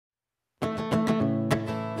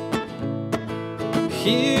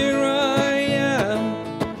here I am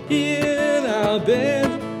in our bed,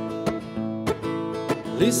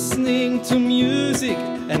 listening to music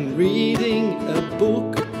and reading a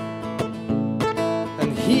book.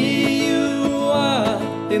 And here you are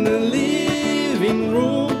in the living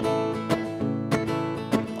room,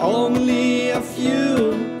 only a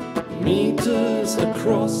few meters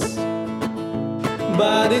across.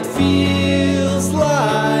 But it feels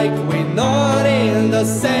like we're not in the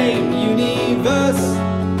same universe.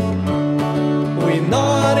 We're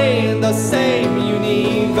not in the same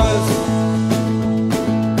universe.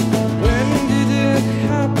 When did it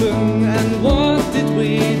happen and what did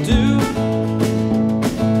we do?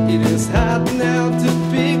 It is hard now to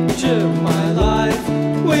picture my life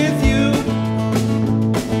with you,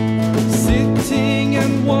 sitting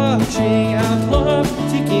and watching our clock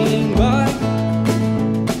ticking by.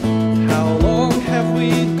 How long have we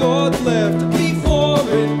got left before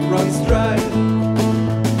it runs dry?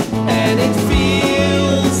 And it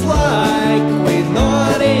feels like we're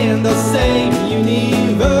not in the same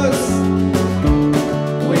universe.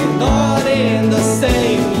 We're not in the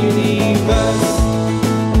same universe.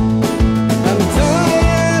 I'm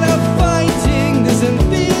tired of fighting this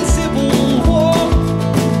invisible war.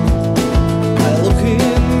 I look in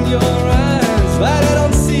your eyes, but I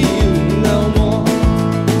don't see you no more.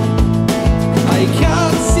 I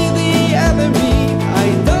can't see the enemy, I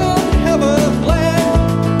don't have a plan.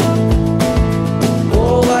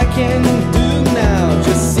 All I can do now,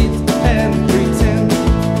 just sit and pretend.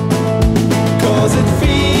 'Cause it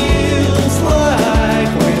feels like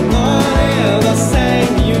we're not in the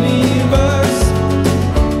same universe.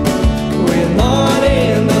 We're not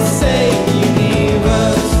in the same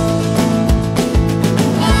universe.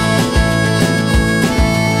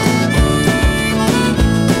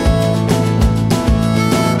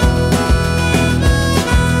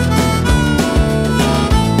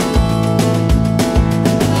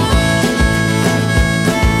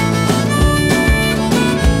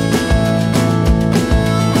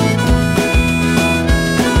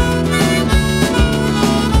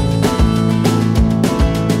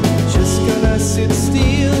 Just gonna sit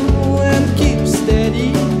still and keep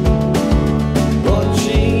steady,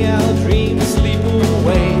 watching our dreams slip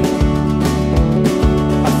away.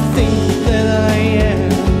 I think that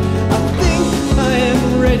I think I am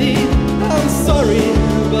ready. I'm sorry,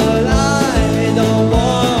 but I don't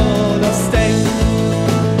wanna stay.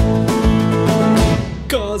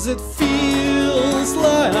 'Cause it feels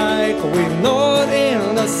like we're not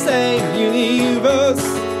in the same universe.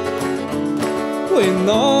 We're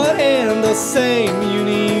not in the same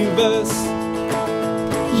universe.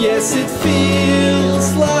 Yes, it feels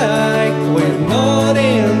like we're not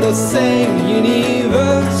in the same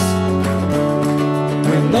universe.